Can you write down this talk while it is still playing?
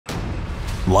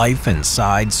Life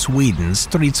inside Sweden's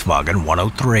Stridsvagn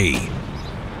 103.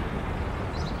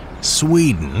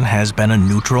 Sweden has been a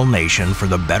neutral nation for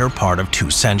the better part of 2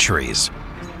 centuries.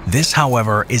 This,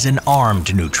 however, is an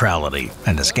armed neutrality,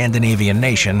 and the Scandinavian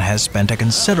nation has spent a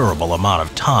considerable amount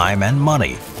of time and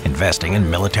money investing in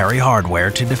military hardware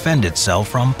to defend itself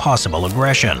from possible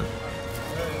aggression.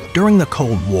 During the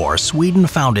Cold War, Sweden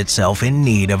found itself in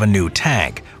need of a new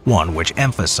tank, one which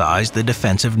emphasized the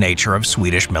defensive nature of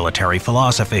Swedish military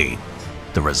philosophy.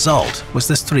 The result was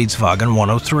the Stridsvagn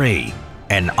 103,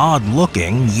 an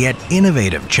odd-looking yet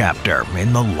innovative chapter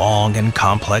in the long and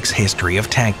complex history of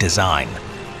tank design.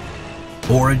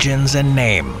 Origins and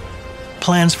name.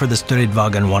 Plans for the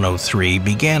Stridsvagn 103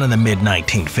 began in the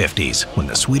mid-1950s when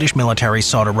the Swedish military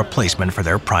sought a replacement for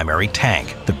their primary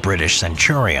tank, the British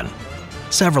Centurion.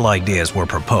 Several ideas were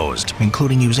proposed,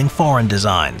 including using foreign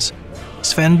designs.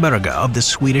 Sven Bheda of the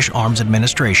Swedish Arms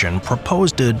Administration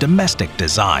proposed a domestic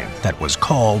design that was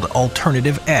called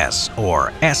Alternative S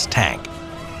or S-Tank.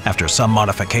 After some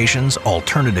modifications,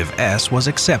 Alternative S was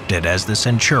accepted as the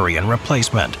Centurion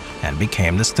replacement and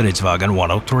became the Stridsvagn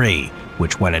 103,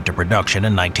 which went into production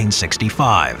in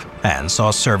 1965 and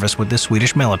saw service with the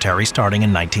Swedish military starting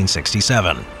in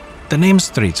 1967. The name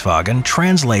Stridsvagn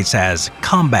translates as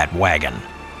combat wagon.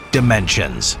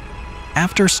 Dimensions.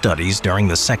 After studies during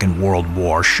the Second World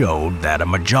War showed that a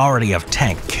majority of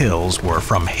tank kills were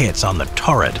from hits on the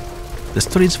turret, the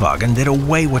Stridsvagn did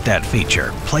away with that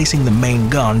feature, placing the main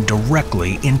gun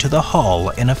directly into the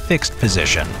hull in a fixed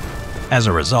position. As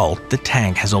a result, the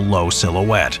tank has a low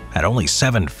silhouette, at only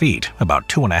 7 feet, about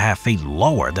 2.5 feet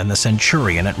lower than the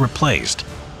Centurion it replaced.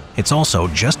 It's also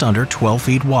just under 12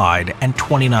 feet wide and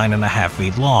 29.5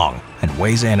 feet long, and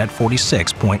weighs in at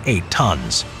 46.8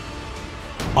 tons.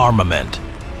 Armament.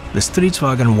 The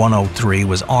Stridsvagn 103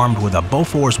 was armed with a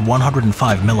Bofors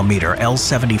 105mm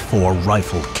L74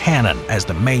 rifled cannon as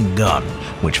the main gun,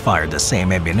 which fired the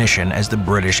same ammunition as the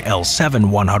British L7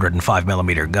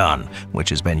 105mm gun, which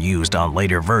has been used on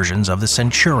later versions of the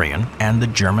Centurion and the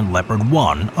German Leopard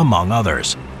 1, among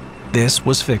others. This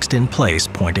was fixed in place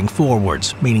pointing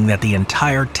forwards, meaning that the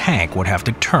entire tank would have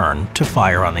to turn to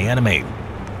fire on the enemy.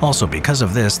 Also, because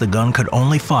of this, the gun could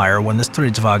only fire when the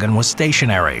Stridsvagn was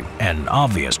stationary, an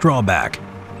obvious drawback.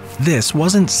 This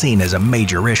wasn't seen as a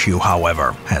major issue,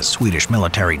 however, as Swedish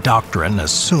military doctrine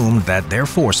assumed that their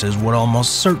forces would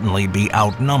almost certainly be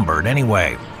outnumbered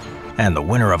anyway. And the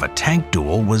winner of a tank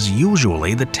duel was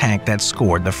usually the tank that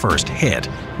scored the first hit,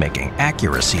 making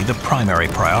accuracy the primary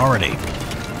priority.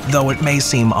 Though it may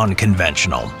seem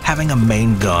unconventional, having a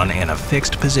main gun in a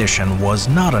fixed position was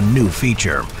not a new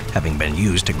feature, having been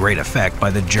used to great effect by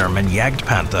the German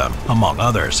Jagdpanther, among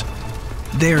others.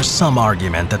 There's some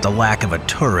argument that the lack of a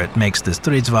turret makes the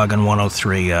Stridsvagn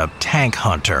 103 a tank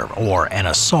hunter or an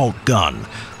assault gun,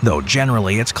 though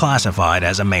generally it's classified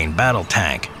as a main battle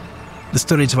tank. The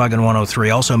Stridsvagn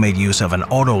 103 also made use of an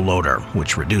autoloader,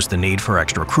 which reduced the need for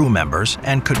extra crew members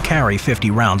and could carry 50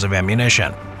 rounds of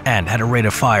ammunition, and had a rate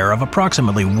of fire of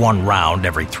approximately 1 round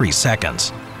every 3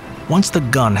 seconds. Once the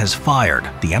gun has fired,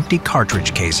 the empty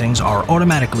cartridge casings are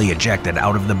automatically ejected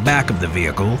out of the back of the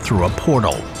vehicle through a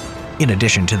portal. In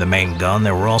addition to the main gun,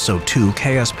 there were also 2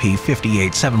 KSP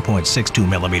 58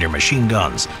 7.62mm machine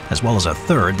guns, as well as a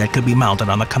third that could be mounted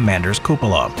on the commander's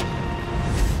cupola.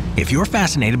 If you're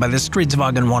fascinated by the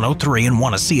Stridsvagn 103 and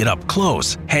want to see it up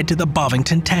close, head to the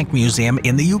Bovington Tank Museum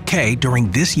in the UK during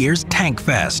this year's Tank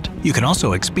Fest. You can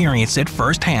also experience it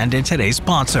firsthand in today's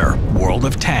sponsor, World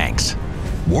of Tanks.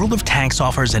 World of Tanks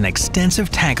offers an extensive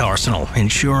tank arsenal,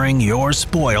 ensuring you're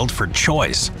spoiled for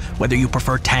choice. Whether you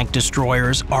prefer tank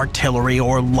destroyers, artillery,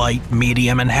 or light,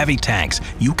 medium, and heavy tanks,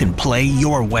 you can play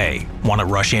your way. Want to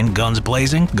rush in guns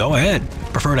blazing? Go ahead.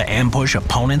 Prefer to ambush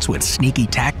opponents with sneaky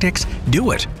tactics?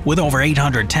 Do it. With over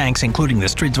 800 tanks, including the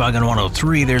Stridsvagn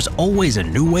 103, there's always a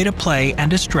new way to play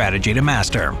and a strategy to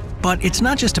master. But it's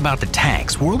not just about the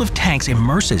tanks. World of Tanks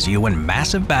immerses you in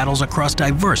massive battles across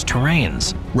diverse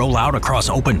terrains. Roll out across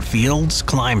open fields,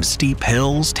 climb steep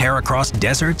hills, tear across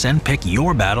deserts, and pick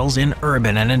your battles in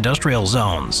urban and industrial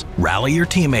zones. Rally your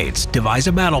teammates, devise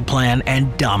a battle plan,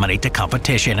 and dominate the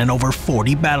competition in over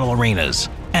 40 battle arenas.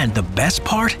 And the best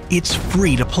part? It's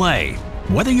free to play.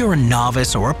 Whether you're a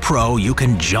novice or a pro, you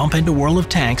can jump into World of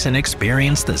Tanks and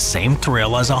experience the same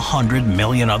thrill as 100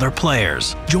 million other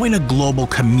players. Join a global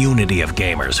community of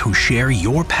gamers who share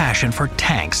your passion for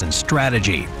tanks and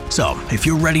strategy. So, if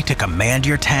you're ready to command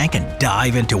your tank and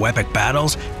dive into epic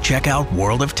battles, check out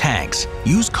World of Tanks.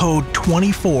 Use code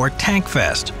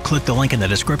 24TANKFEST. Click the link in the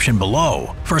description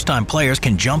below. First-time players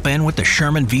can jump in with the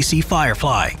Sherman VC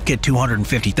Firefly, get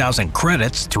 250,000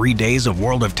 credits, 3 days of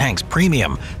World of Tanks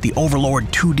Premium, the Overlord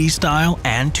powered 2D style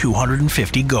and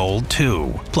 250 gold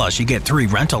too. Plus, you get 3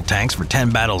 rental tanks for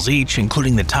 10 battles each,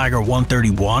 including the Tiger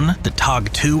 131, the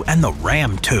Tog 2, and the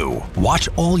Ram 2. Watch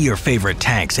all your favorite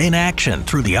tanks in action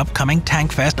through the upcoming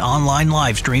TankFest online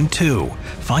livestream too.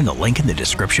 Find the link in the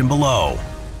description below.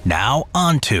 Now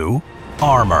on to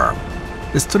Armor.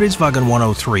 The Stridsvagn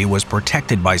 103 was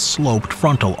protected by sloped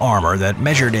frontal armor that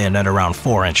measured in at around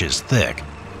 4 inches thick.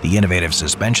 The innovative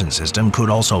suspension system could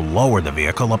also lower the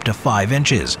vehicle up to 5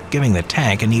 inches, giving the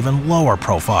tank an even lower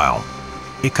profile.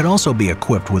 It could also be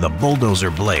equipped with a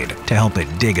bulldozer blade to help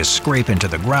it dig a scrape into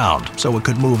the ground so it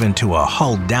could move into a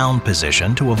hull-down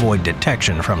position to avoid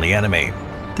detection from the enemy.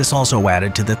 This also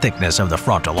added to the thickness of the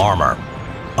frontal armor.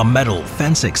 A metal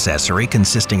fence accessory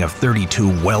consisting of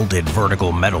 32 welded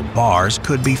vertical metal bars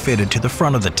could be fitted to the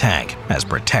front of the tank as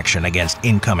protection against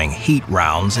incoming heat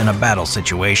rounds in a battle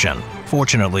situation.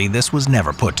 Fortunately, this was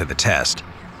never put to the test.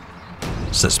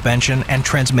 Suspension and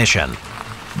transmission.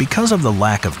 Because of the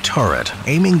lack of turret,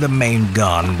 aiming the main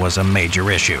gun was a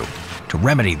major issue. To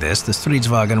remedy this, the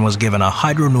Stridsvagn was given a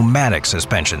hydropneumatic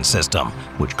suspension system,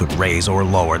 which could raise or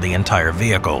lower the entire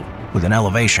vehicle, with an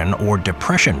elevation or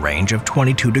depression range of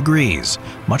 22 degrees,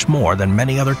 much more than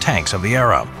many other tanks of the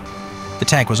era. The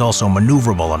tank was also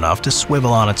maneuverable enough to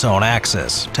swivel on its own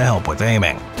axis to help with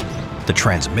aiming. The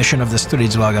transmission of the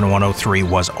Stridsvagn 103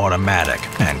 was automatic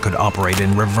and could operate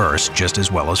in reverse just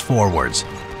as well as forwards.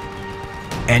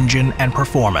 Engine and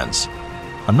performance.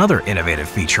 Another innovative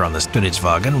feature on the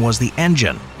Stridsvagn was the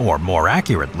engine, or more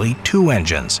accurately, 2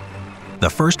 engines. The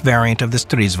first variant of the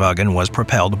Stridsvagn was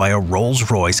propelled by a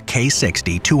Rolls-Royce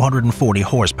K60 240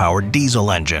 horsepower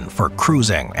diesel engine for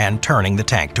cruising and turning the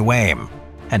tank to aim,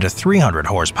 and a 300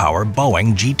 horsepower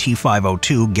Boeing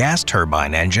GT502 gas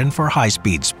turbine engine for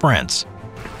high-speed sprints.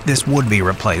 This would be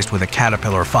replaced with a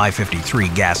Caterpillar 553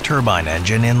 gas turbine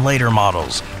engine in later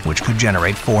models, which could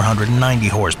generate 490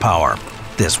 horsepower.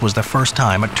 This was the first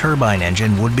time a turbine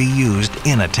engine would be used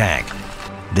in a tank.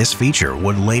 This feature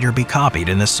would later be copied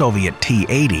in the Soviet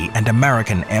T-80 and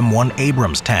American M1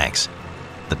 Abrams tanks.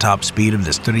 The top speed of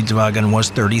the Stridsvagn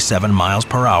was 37 miles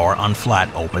per hour on flat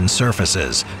open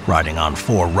surfaces, riding on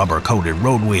 4 rubber-coated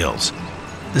road wheels.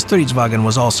 The Stridsvagn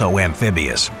was also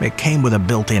amphibious. It came with a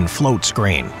built-in float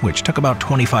screen, which took about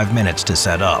 25 minutes to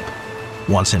set up.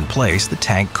 Once in place, the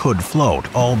tank could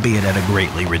float, albeit at a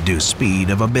greatly reduced speed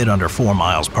of a bit under 4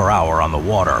 miles per hour on the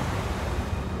water.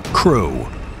 Crew.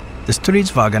 The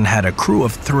Stridsvagn had a crew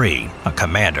of 3, a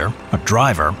commander, a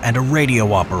driver, and a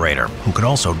radio operator who could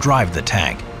also drive the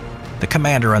tank. The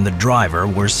commander and the driver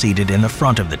were seated in the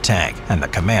front of the tank, and the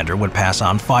commander would pass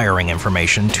on firing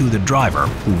information to the driver,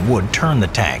 who would turn the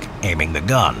tank, aiming the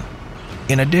gun.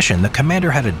 In addition, the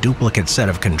commander had a duplicate set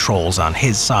of controls on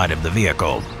his side of the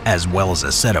vehicle, as well as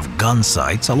a set of gun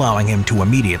sights allowing him to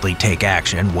immediately take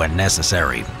action when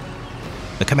necessary.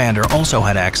 The commander also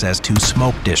had access to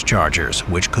smoke dischargers,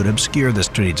 which could obscure the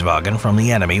Stridsvagn from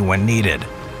the enemy when needed.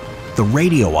 The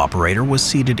radio operator was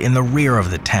seated in the rear of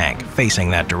the tank,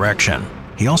 facing that direction.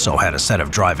 He also had a set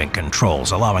of driving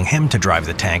controls, allowing him to drive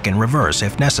the tank in reverse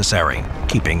if necessary,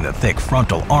 keeping the thick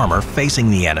frontal armor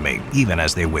facing the enemy, even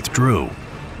as they withdrew.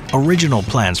 Original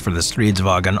plans for the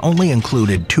Stridsvagn only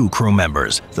included 2 crew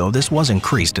members, though this was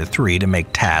increased to 3 to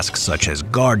make tasks such as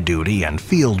guard duty and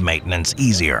field maintenance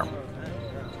easier.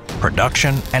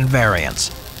 Production and variants.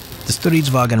 The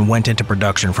Stridsvagn went into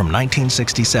production from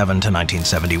 1967 to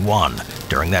 1971.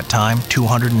 During that time,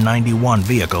 291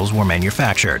 vehicles were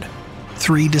manufactured.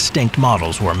 3 distinct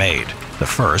models were made. The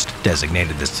first,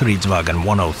 designated the Stridsvagn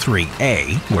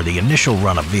 103A, were the initial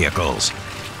run of vehicles.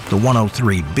 The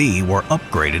 103B were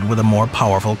upgraded with a more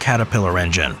powerful Caterpillar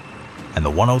engine, and the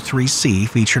 103C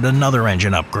featured another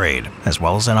engine upgrade, as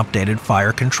well as an updated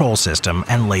fire control system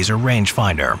and laser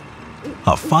rangefinder.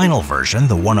 A final version,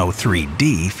 the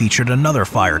 103D, featured another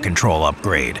fire control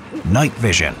upgrade, night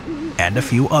vision, and a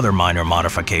few other minor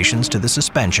modifications to the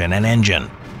suspension and engine.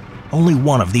 Only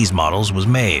one of these models was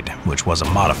made, which was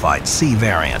a modified C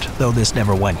variant, though this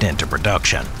never went into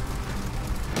production.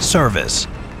 Service.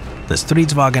 The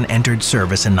Stridsvagn entered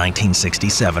service in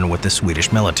 1967 with the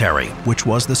Swedish military, which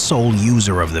was the sole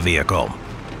user of the vehicle.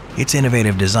 Its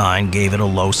innovative design gave it a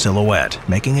low silhouette,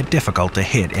 making it difficult to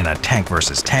hit in a tank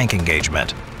versus tank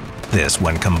engagement. This,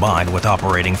 when combined with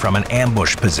operating from an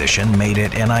ambush position, made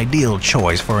it an ideal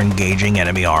choice for engaging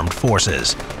enemy armed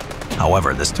forces.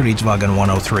 However, the Stridsvagn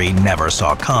 103 never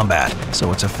saw combat,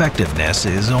 so its effectiveness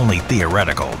is only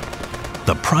theoretical.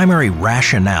 The primary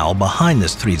rationale behind the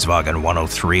Stridsvagn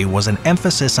 103 was an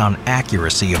emphasis on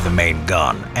accuracy of the main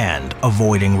gun and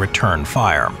avoiding return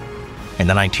fire. In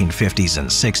the 1950s and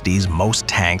 60s, most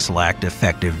tanks lacked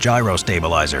effective gyro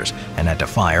stabilizers and had to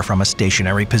fire from a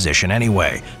stationary position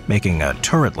anyway, making a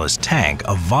turretless tank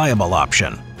a viable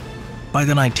option. By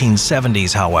the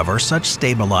 1970s, however, such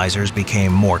stabilizers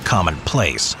became more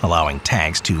commonplace, allowing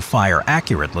tanks to fire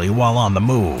accurately while on the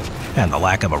move, and the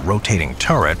lack of a rotating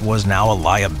turret was now a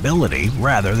liability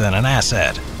rather than an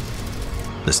asset.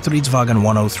 The Stridsvagn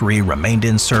 103 remained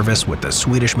in service with the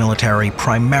Swedish military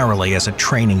primarily as a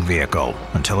training vehicle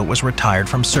until it was retired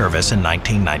from service in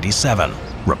 1997,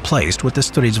 replaced with the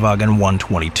Stridsvagn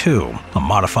 122, a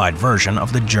modified version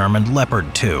of the German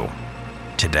Leopard 2.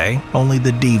 Today, only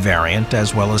the D variant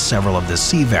as well as several of the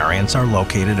C variants are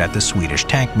located at the Swedish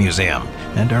Tank Museum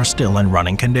and are still in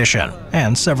running condition,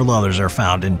 and several others are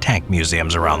found in tank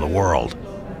museums around the world.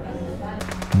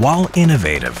 While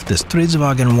innovative, the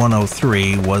Stridsvagn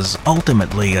 103 was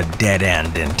ultimately a dead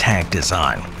end in tank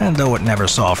design, and though it never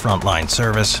saw frontline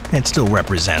service, it still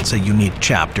represents a unique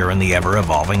chapter in the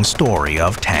ever-evolving story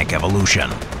of tank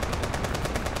evolution.